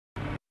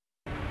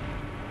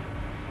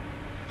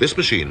This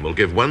machine will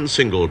give one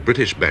single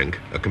British bank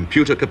a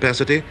computer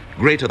capacity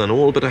greater than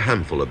all but a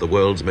handful of the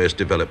world's most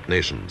developed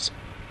nations.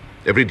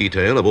 Every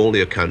detail of all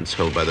the accounts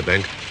held by the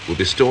bank will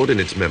be stored in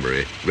its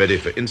memory, ready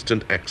for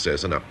instant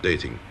access and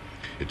updating.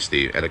 It's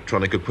the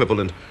electronic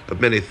equivalent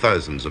of many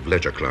thousands of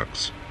ledger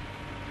clerks.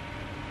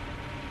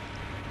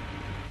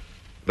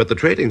 But the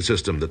trading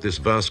system that this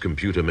vast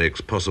computer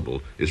makes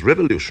possible is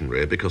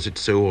revolutionary because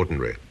it's so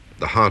ordinary.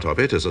 The heart of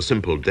it is a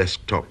simple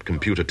desktop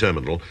computer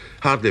terminal,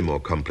 hardly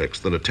more complex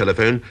than a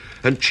telephone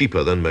and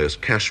cheaper than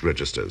most cash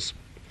registers.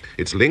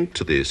 It's linked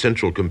to the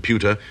central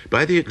computer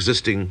by the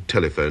existing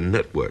telephone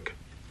network.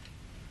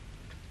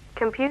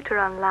 Computer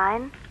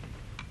online.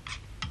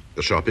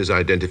 The shop is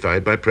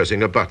identified by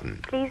pressing a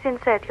button. Please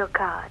insert your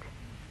card.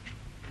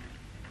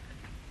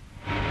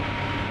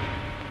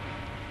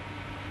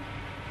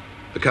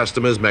 The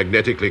customer's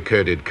magnetically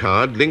coded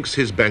card links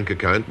his bank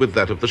account with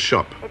that of the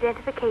shop.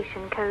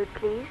 Identification code,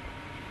 please.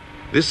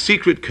 This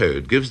secret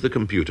code gives the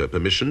computer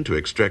permission to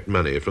extract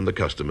money from the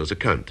customer's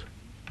account.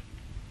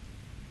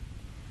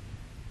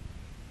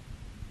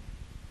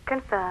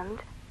 Confirmed.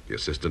 The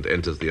assistant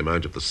enters the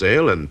amount of the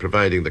sale, and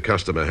providing the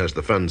customer has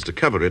the funds to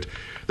cover it,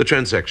 the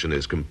transaction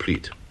is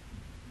complete.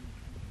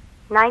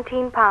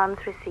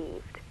 £19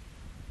 received.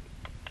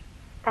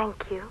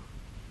 Thank you.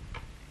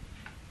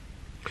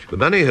 The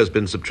money has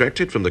been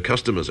subtracted from the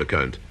customer's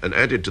account and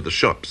added to the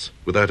shop's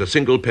without a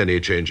single penny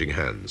changing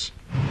hands.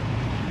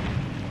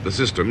 The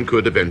system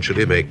could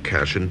eventually make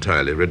cash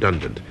entirely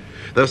redundant,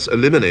 thus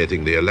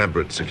eliminating the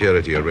elaborate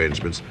security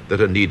arrangements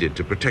that are needed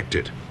to protect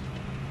it,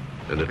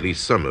 and at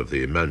least some of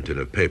the mountain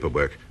of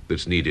paperwork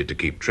that's needed to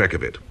keep track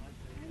of it.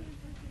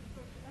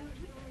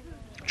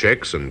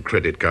 Checks and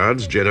credit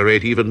cards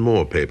generate even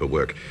more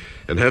paperwork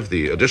and have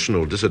the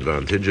additional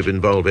disadvantage of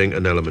involving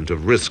an element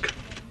of risk.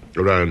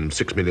 Around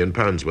 £6 million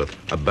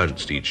worth are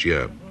bounced each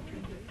year.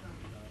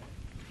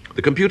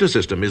 The computer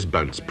system is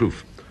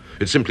bounce-proof.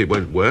 It simply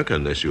won't work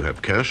unless you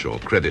have cash or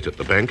credit at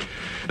the bank,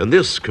 and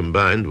this,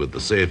 combined with the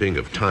saving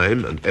of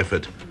time and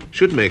effort,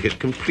 should make it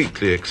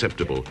completely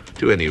acceptable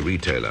to any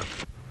retailer.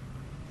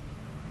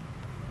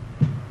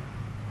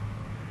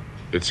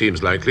 It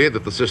seems likely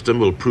that the system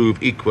will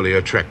prove equally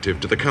attractive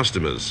to the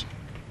customers.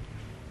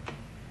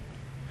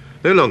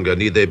 No longer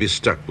need they be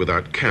stuck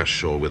without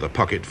cash or with a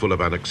pocket full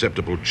of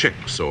unacceptable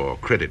checks or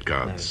credit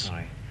cards.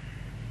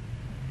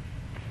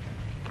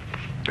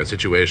 A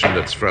situation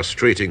that's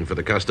frustrating for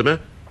the customer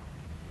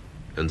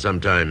and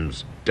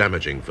sometimes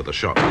damaging for the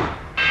shop.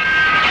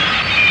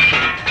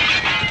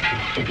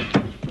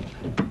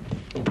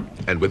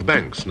 And with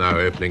banks now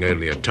opening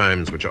only at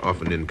times which are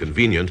often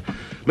inconvenient,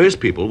 most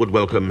people would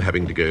welcome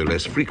having to go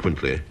less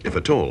frequently, if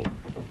at all.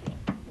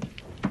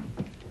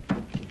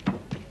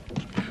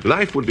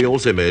 Life would be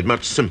also made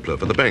much simpler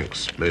for the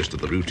banks. Most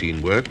of the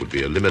routine work would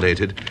be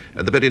eliminated,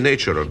 and the very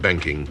nature of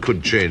banking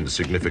could change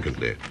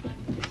significantly.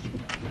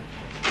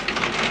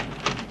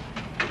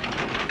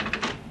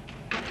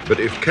 But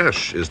if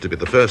cash is to be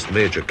the first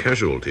major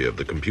casualty of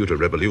the computer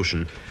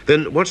revolution,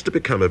 then what's to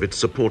become of its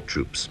support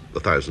troops, the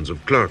thousands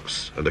of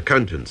clerks and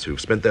accountants who've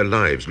spent their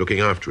lives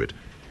looking after it?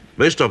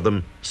 Most of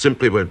them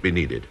simply won't be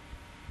needed.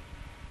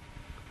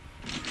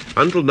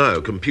 Until now,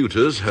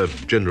 computers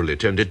have generally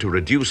tended to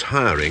reduce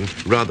hiring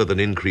rather than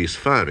increase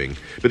firing,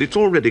 but it's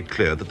already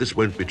clear that this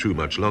won't be true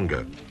much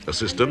longer. A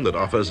system that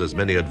offers as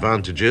many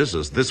advantages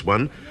as this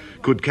one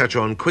could catch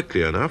on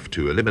quickly enough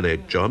to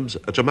eliminate jobs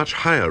at a much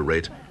higher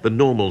rate than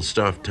normal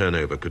staff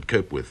turnover could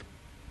cope with.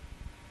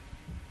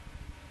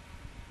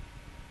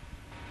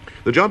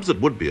 The jobs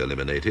that would be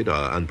eliminated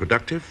are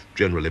unproductive,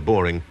 generally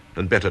boring,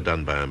 and better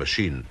done by a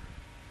machine.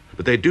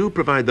 But they do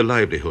provide the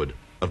livelihood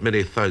of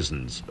many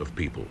thousands of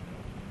people.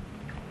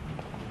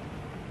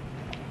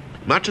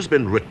 Much has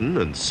been written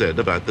and said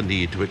about the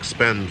need to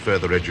expand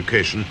further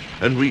education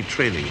and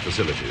retraining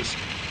facilities.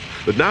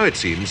 But now it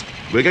seems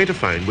we're going to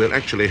find we'll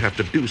actually have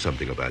to do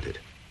something about it,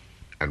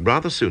 and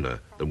rather sooner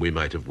than we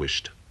might have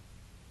wished.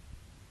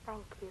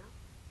 Thank you.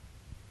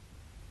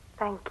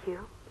 Thank you.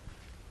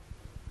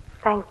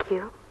 Thank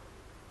you.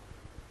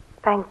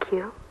 Thank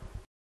you.